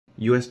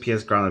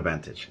USPS Ground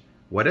Advantage.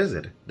 What is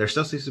it? There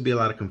still seems to be a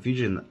lot of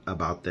confusion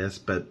about this,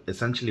 but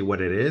essentially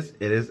what it is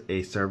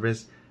a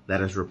service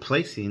that is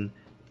replacing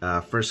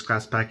first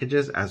class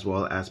packages as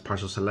well as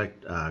partial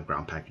select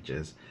ground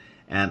packages.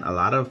 And a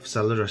lot of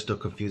sellers are still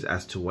confused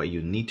as to what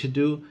you need to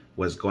do,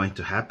 what's going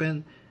to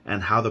happen,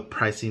 and how the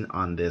pricing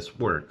on this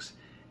works.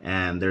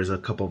 And there's a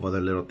couple of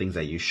other little things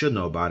that you should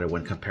know about it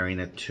when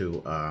comparing it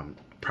to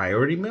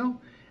priority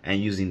mail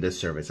and using this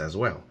service as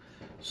well.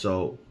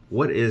 So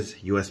what is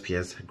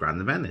USPS Ground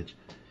Advantage?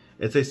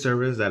 It's a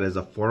service that is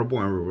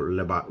affordable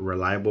and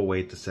reliable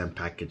way to send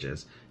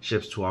packages.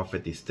 Ships to all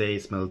 50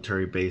 states,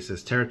 military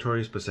bases,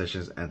 territories,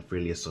 possessions, and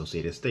freely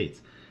associated states.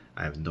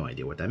 I have no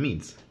idea what that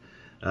means.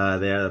 They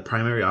are the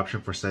primary option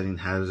for sending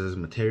hazardous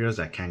materials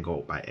that can't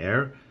go by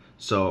air.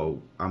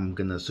 So I'm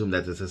gonna assume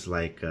that this is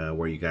like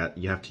where you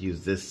have to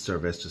use this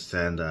service to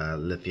send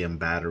lithium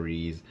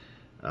batteries,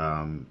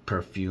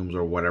 perfumes,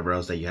 or whatever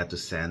else that you had to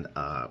send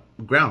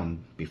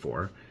ground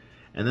before.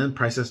 And then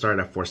prices start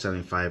at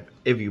 $4.75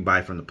 if you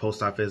buy from the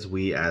post office.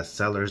 We as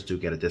sellers do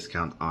get a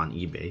discount on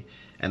eBay.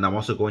 And I'm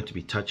also going to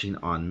be touching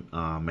on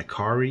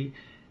Mercari,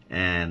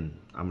 and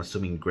I'm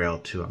assuming Grail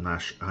too. I'm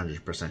not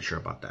 100% sure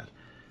about that.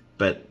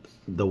 But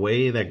the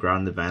way that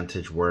Ground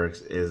Advantage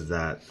works is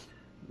that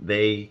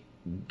they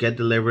get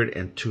delivered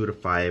in 2 to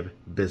 5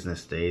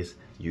 business days.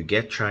 You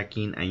get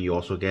tracking, and you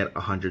also get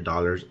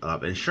 $100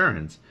 of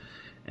insurance.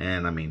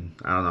 And I mean,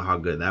 I don't know how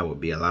good that would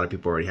be. A lot of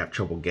people already have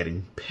trouble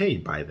getting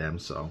paid by them,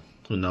 so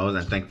who knows?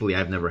 And thankfully,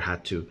 I've never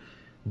had to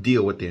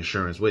deal with the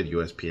insurance with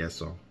USPS,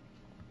 so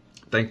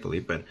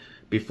thankfully. But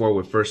before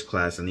with first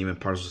class and even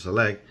partial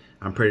select,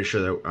 I'm pretty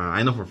sure that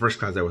I know for first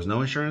class there was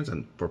no insurance,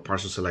 and for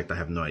partial select I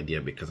have no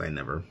idea because I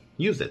never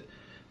used it.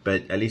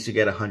 But at least you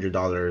get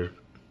 $100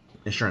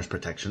 insurance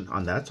protection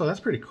on that, so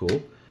that's pretty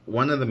cool.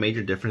 One of the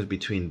major difference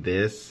between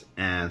this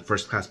and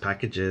first class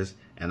packages,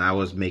 and I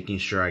was making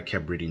sure I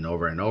kept reading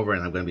over and over,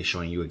 and I'm going to be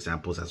showing you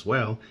examples as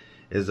well,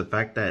 is the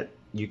fact that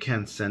you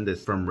can send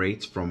this from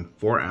rates from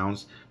 4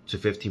 ounce to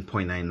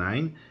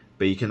 15.99,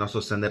 but you can also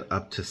send it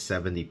up to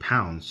 70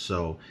 pounds.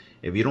 So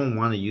if you don't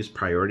want to use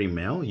priority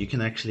mail, you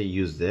can actually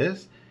use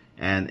this,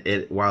 and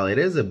while it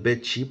is a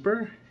bit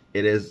cheaper,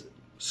 it is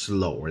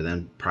slower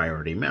than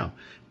priority mail.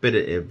 But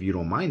if you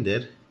don't mind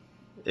it,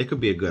 it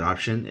could be a good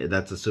option.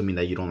 That's assuming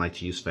that you don't like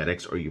to use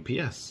FedEx or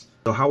UPS.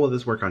 So how will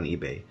this work on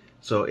eBay?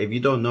 So if you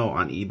don't know,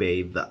 on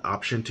eBay, the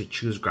option to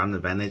choose Ground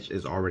Advantage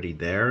is already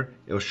there.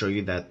 It will show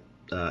you that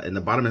in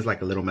the bottom is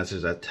like a little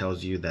message that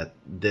tells you that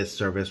this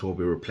service will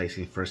be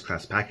replacing first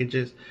class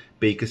packages,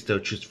 but you can still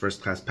choose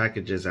first class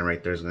packages, and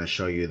right there is going to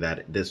show you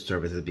that this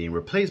service is being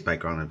replaced by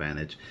Ground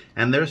Advantage,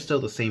 and they're still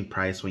the same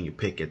price when you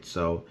pick it.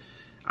 So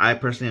I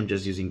personally am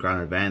just using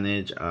Ground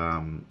Advantage.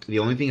 The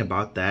only thing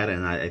about that,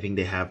 and I think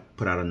they have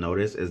put out a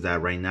notice, is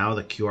that right now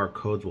the QR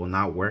codes will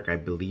not work, I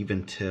believe,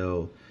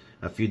 until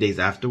a few days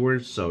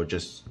afterwards. So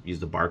just use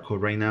the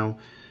barcode right now.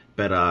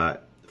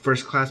 But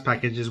first class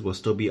packages will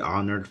still be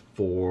honored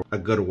for a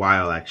good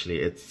while. Actually,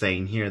 it's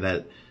saying here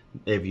that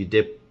if you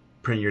did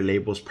print your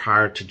labels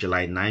prior to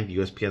July 9th,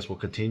 USPS will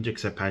continue to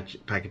accept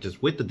packages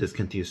with the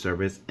discontinued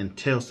service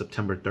until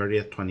September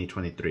 30th,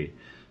 2023.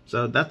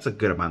 So that's a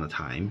good amount of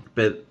time.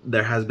 But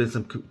there has been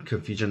some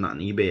confusion on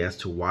eBay as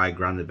to why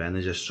Ground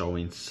Advantage is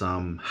showing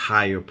some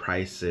higher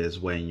prices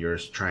when you're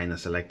trying to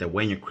select it,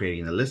 when you're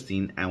creating a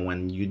listing. And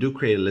when you do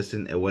create a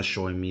listing, it was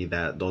showing me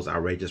that those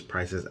outrageous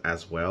prices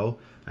as well.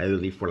 I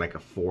believe for like a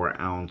 4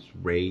 ounce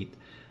rate,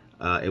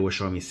 it was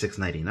showing me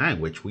 $6.99,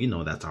 which we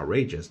know that's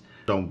outrageous.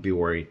 Don't be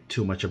worried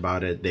too much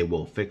about it. They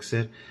will fix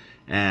it.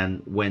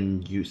 And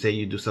when you say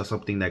you do sell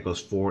something that goes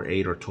 4,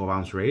 8, or 12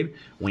 ounce rate,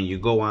 when you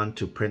go on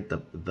to print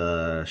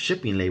the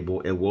shipping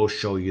label, it will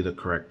show you the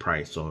correct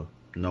price. So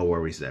no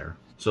worries there.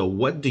 So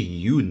what do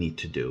you need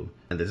to do?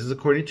 And this is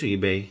according to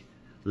eBay.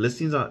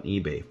 Listings on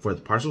eBay for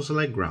the partial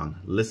select ground.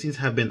 Listings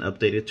have been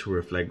updated to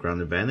reflect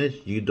Ground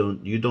Advantage. You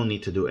don't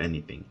need to do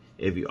anything.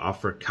 If you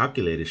offer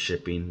calculated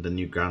shipping, the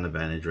new Ground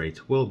Advantage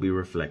rates will be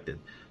reflected.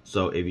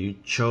 So if you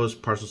chose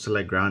partial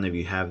select ground, if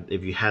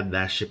you had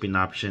that shipping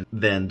option,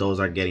 then those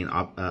are getting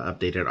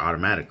updated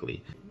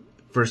automatically.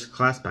 First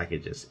class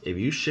packages. If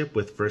you ship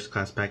with first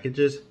class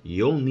packages,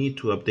 you'll need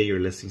to update your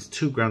listings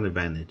to Ground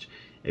Advantage.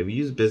 If you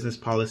use business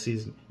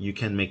policies, you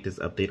can make this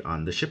update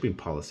on the shipping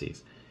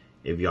policies.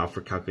 If you offer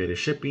calculated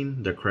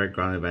shipping, the correct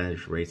Ground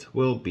Advantage rates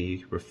will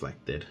be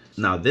reflected.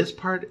 Now this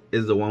part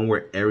is the one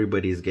where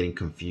everybody is getting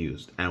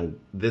confused, and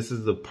this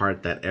is the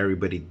part that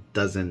everybody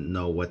doesn't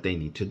know what they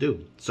need to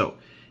do. So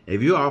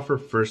if you offer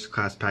first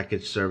class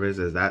package service,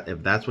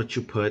 if that's what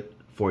you put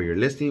for your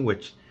listing,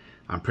 which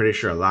I'm pretty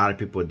sure a lot of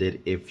people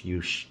did if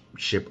you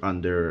ship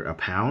under a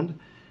pound,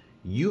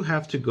 you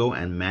have to go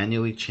and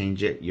manually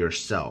change it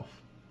yourself.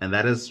 And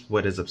that is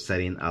what is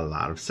upsetting a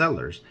lot of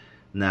sellers.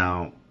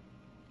 Now,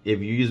 if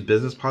you use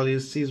business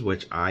policies,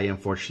 which I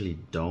unfortunately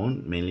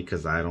don't, mainly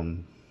because I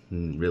don't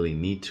really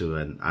need to,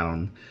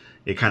 and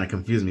it kind of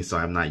confused me, so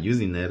I'm not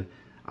using it.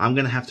 I'm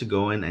gonna have to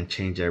go in and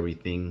change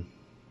everything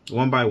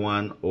one by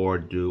one or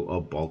do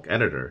a bulk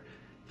editor.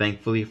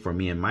 Thankfully for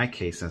me, in my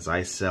case, since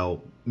I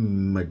sell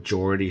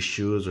majority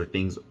shoes or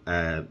things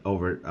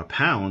over a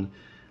pound,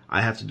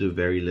 I have to do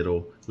very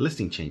little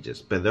listing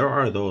changes. But there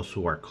are those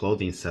who are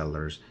clothing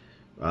sellers,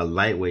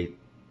 lightweight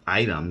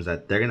items,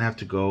 that they're gonna have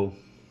to go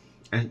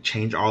and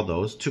change all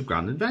those to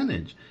Ground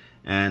Advantage.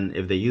 And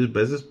if they use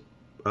business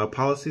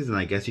policies, then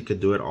I guess you could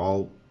do it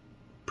all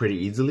pretty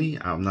easily.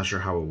 I'm not sure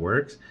how it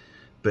works,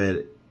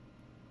 but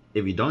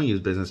if you don't use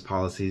business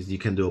policies, you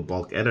can do a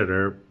bulk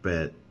editor,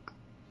 but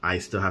I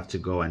still have to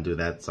go and do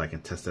that so I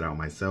can test it out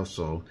myself.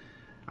 So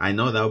I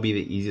know that would be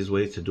the easiest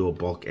way to do a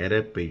bulk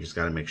edit, but you just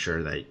got to make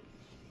sure that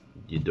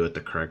you do it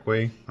the correct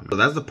way. So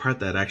that's the part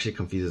that actually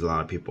confuses a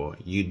lot of people.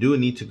 You do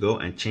need to go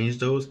and change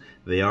those.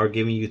 They are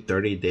giving you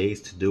 30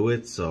 days to do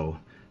it. So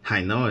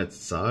I know it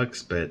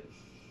sucks, but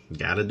you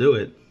got to do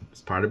it.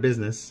 It's part of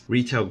business.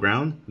 Retail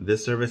Ground.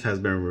 This service has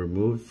been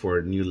removed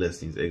for new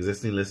listings.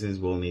 Existing listings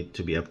will need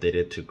to be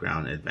updated to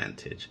Ground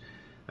Advantage.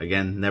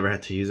 Again, never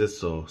had to use it,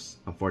 so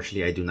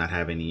unfortunately I do not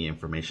have any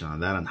information on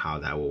that, on how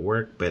that will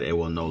work, but it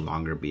will no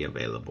longer be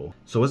available.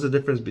 So what's the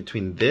difference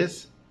between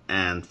this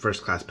and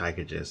first class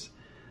packages?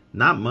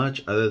 Not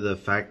much, other than the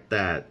fact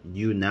that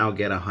you now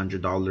get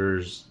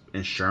 $100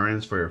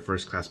 insurance for your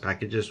first class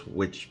packages,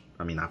 which,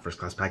 I mean, not first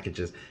class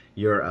packages,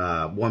 your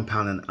 1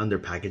 pound and under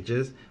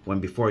packages, when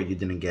before you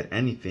didn't get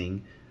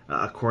anything.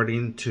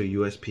 According to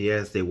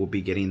USPS, they will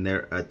be getting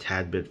there a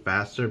tad bit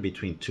faster,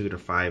 between 2 to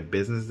 5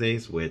 business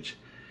days, which,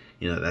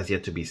 you know, that's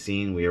yet to be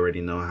seen. We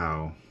already know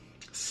how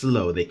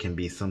slow they can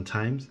be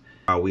sometimes.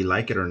 We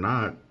like it or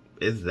not,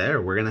 it's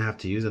there. We're gonna have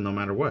to use it no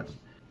matter what.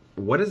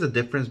 What is the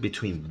difference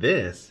between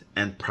this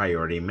and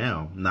priority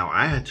mail? Now,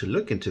 I had to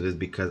look into this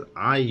because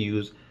I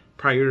use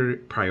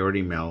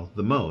priority mail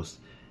the most.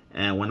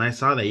 And when I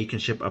saw that you can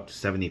ship up to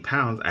 70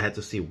 pounds, I had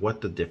to see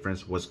what the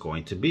difference was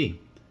going to be,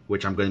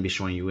 which I'm going to be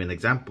showing you an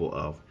example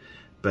of.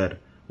 But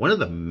one of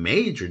the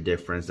major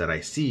difference that I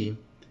see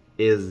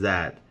is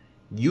that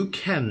you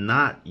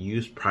cannot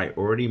use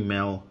priority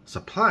mail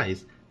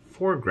supplies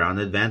for Ground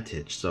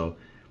Advantage. So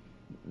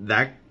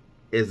that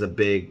is a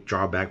big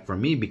drawback for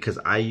me, because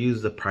I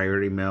use the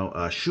priority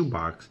mail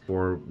shoebox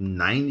for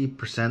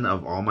 90%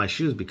 of all my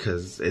shoes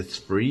because it's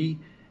free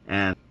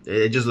and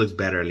it just looks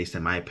better, at least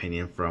in my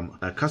opinion, from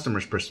a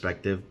customer's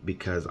perspective,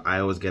 because I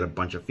always get a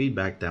bunch of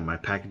feedback that my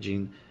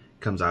packaging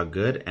comes out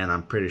good, and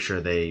I'm pretty sure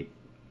they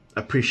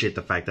appreciate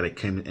the fact that it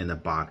came in a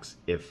box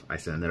if I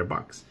send it in a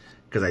box,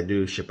 because I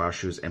do ship out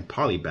shoes in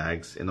poly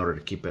bags in order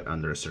to keep it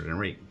under a certain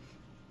rate.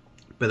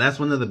 But that's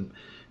one of the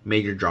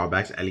major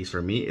drawbacks, at least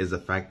for me, is the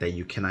fact that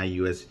you cannot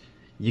use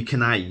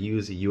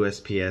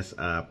USPS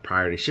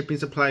priority shipping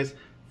supplies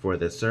for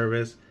this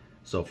service.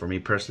 So for me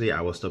personally,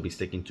 I will still be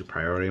sticking to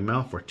priority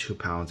mail for 2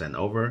 pounds and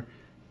over.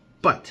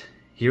 But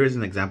here is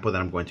an example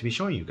that I'm going to be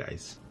showing you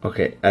guys.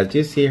 Okay, as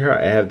you see here,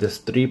 I have this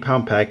 3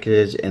 pound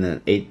package in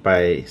an 8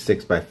 by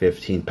 6 by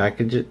 15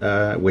 package,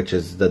 which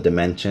is the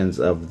dimensions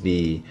of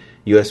the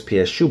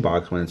USPS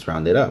shoebox when it's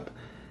rounded up.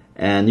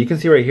 And you can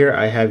see right here,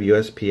 I have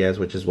USPS,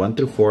 which is 1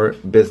 through 4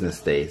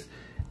 business days.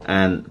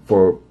 And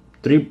for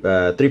 3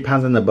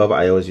 pounds and above,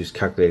 I always use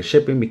calculated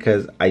shipping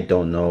because I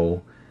don't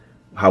know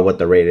what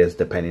the rate is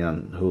depending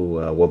on who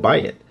will buy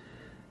it.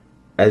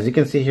 As you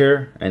can see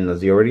here, and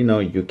as you already know,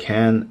 you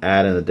can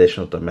add an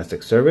additional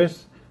domestic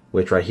service,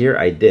 which right here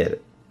I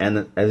did.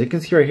 And as you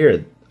can see right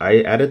here,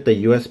 I added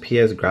the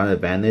USPS Ground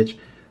Advantage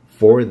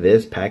for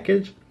this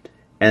package.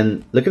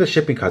 And look at the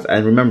shipping cost.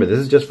 And remember, this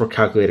is just for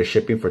calculated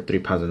shipping for 3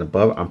 pounds and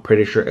above. I'm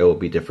pretty sure it will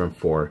be different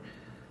for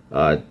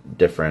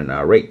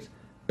different rates.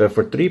 But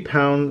for 3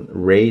 pound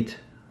rate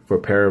for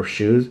a pair of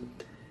shoes,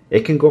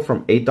 it can go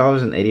from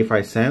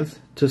 $8.85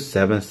 to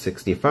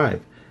 $7.65.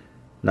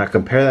 Now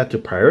compare that to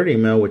priority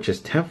mail, which is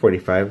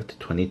 $10.45 to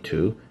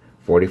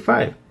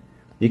 $22.45.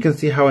 You can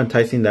see how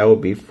enticing that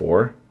would be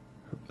for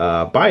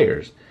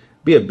buyers.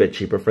 Be a bit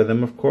cheaper for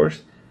them, of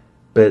course,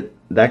 but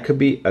that could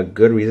be a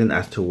good reason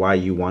as to why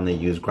you want to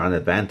use Ground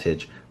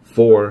Advantage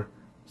for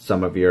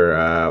some of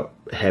your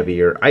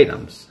heavier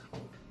items.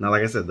 Now,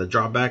 like I said, the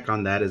drawback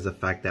on that is the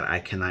fact that I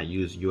cannot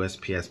use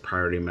USPS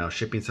priority mail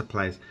shipping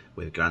supplies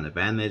with Ground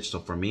Advantage. So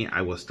for me,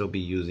 I will still be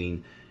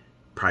using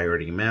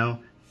priority mail.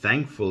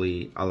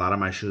 Thankfully, a lot of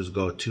my shoes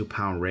go 2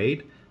 pound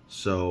rate,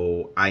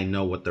 so I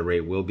know what the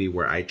rate will be,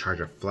 where I charge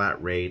a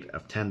flat rate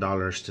of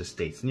 $10 to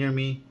states near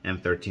me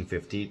and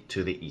 $13.50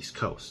 to the East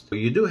Coast. So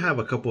you do have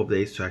a couple of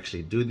days to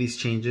actually do these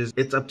changes.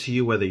 It's up to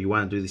you whether you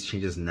want to do these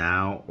changes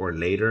now or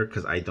later,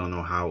 because I don't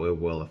know how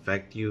it will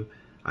affect you.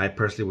 I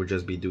personally would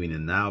just be doing it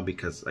now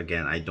because,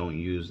 again, I don't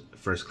use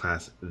first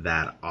class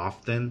that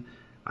often.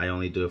 I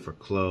only do it for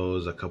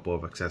clothes, a couple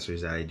of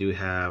accessories that I do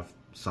have,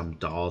 some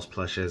dolls,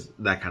 plushes,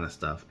 that kind of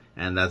stuff.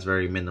 And that's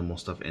very minimal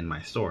stuff in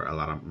my store. A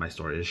lot of my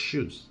store is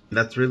shoes.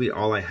 That's really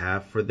all I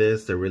have for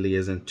this. There really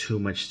isn't too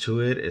much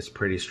to it. It's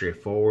pretty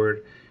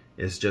straightforward.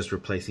 It's just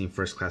replacing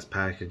first class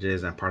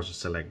packages and parcel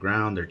select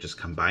ground. They're just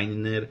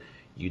combining it.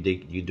 You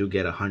do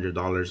get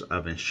 $100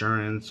 of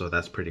insurance, so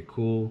that's pretty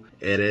cool.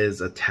 It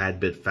is a tad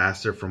bit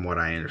faster from what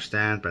I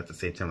understand, but at the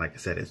same time, like I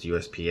said, it's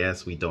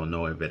USPS. We don't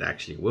know if it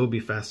actually will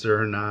be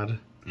faster or not.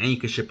 And you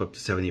can ship up to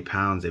 70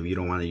 pounds if you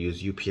don't want to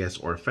use UPS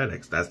or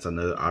FedEx. That's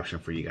another option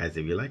for you guys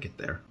if you like it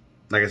there.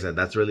 Like I said,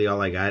 that's really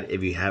all I got.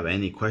 If you have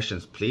any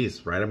questions,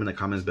 please write them in the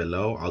comments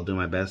below. I'll do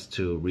my best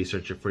to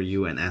research it for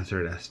you and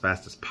answer it as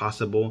fast as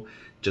possible.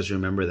 Just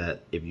remember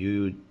that if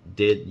you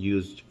did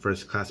use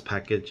first class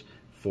package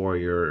for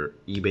your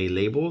eBay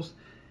labels,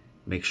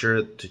 make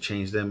sure to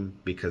change them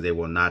because they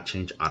will not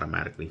change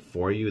automatically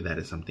for you. That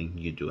is something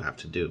you do have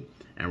to do.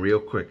 And real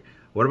quick,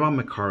 what about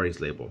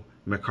Mercari's label?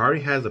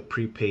 Mercari has a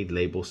prepaid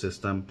label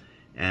system,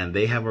 and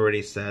they have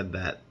already said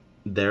that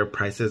their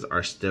prices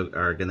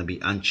are going to be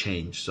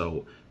unchanged.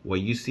 So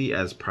what you see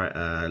as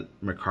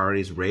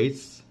Mercari's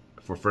rates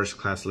for first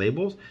class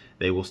labels,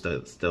 they will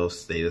still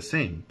stay the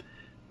same.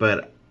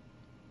 But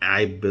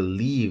I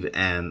believe,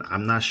 and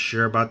I'm not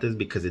sure about this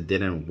because it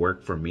didn't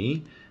work for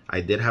me,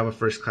 I did have a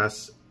first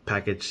class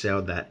package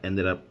sale that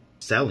ended up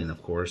selling,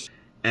 of course.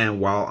 And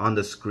while on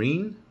the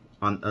screen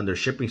under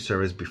shipping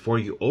service, before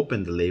you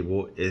open the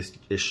label, it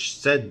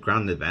said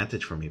Ground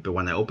Advantage for me, but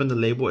when I opened the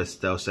label, it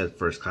still said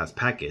first class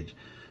package.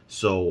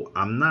 So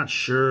I'm not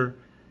sure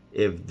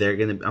if they're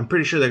gonna, I'm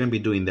pretty sure they're gonna be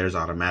doing theirs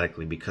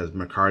automatically because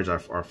Mercari's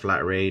are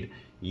flat rate.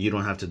 You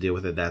don't have to deal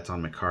with it. That's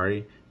on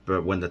Mercari.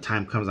 But when the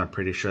time comes, I'm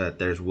pretty sure that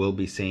theirs will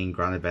be saying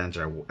Ground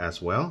Advantage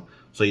as well.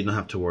 So you don't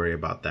have to worry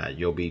about that.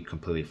 You'll be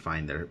completely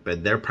fine there.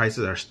 But their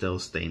prices are still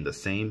staying the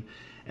same.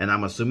 And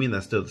I'm assuming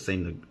that's still the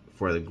same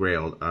for the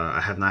Grail.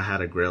 I have not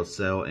had a Grail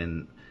sale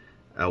in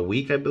a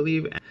week, I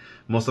believe. And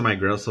most of my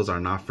Grail sales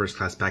are not first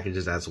class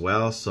packages as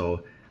well.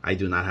 So I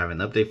do not have an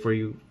update for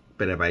you.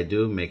 But if I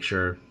do, make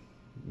sure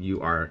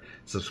you are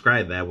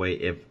subscribed. That way,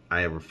 if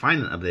I ever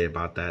find an update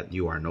about that,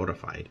 you are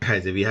notified.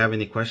 Guys, if you have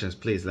any questions,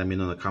 please let me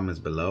know in the comments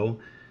below.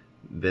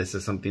 This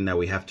is something that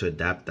we have to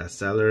adapt as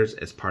sellers.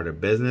 It's part of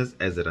business.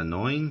 Is it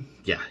annoying?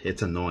 Yeah,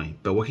 it's annoying.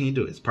 But what can you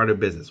do? It's part of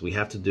business. We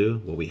have to do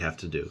what we have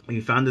to do. If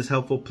you found this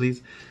helpful,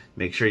 please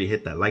make sure you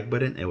hit that like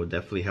button. It will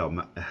definitely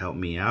help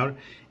me out.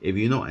 If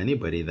you know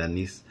anybody that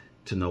needs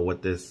to know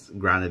what this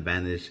Ground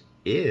Advantage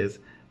is,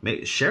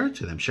 share it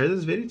to them. Share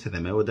this video to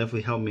them. It will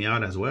definitely help me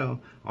out as well.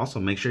 Also,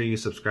 make sure you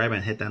subscribe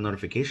and hit that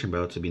notification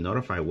bell to be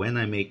notified when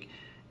I make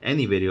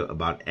any video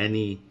about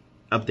any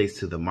updates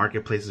to the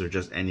marketplaces or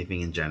just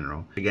anything in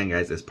general. Again,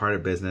 guys, it's part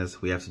of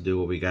business. We have to do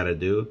what we got to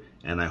do.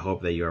 And I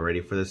hope that you are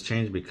ready for this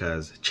change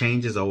because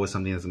change is always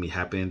something that's going to be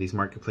happening in these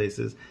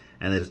marketplaces.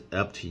 And it's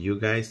up to you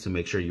guys to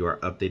make sure you are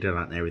updated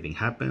on everything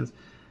happens.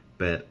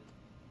 But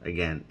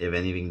again, if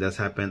anything does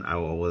happen, I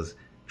will always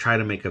try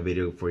to make a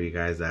video for you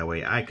guys. That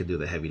way I could do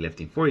the heavy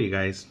lifting for you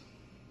guys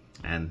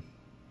and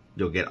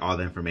you'll get all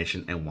the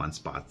information in one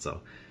spot. So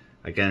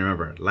again,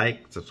 remember,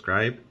 like,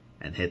 subscribe,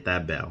 and hit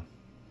that bell.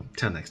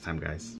 Till next time, guys.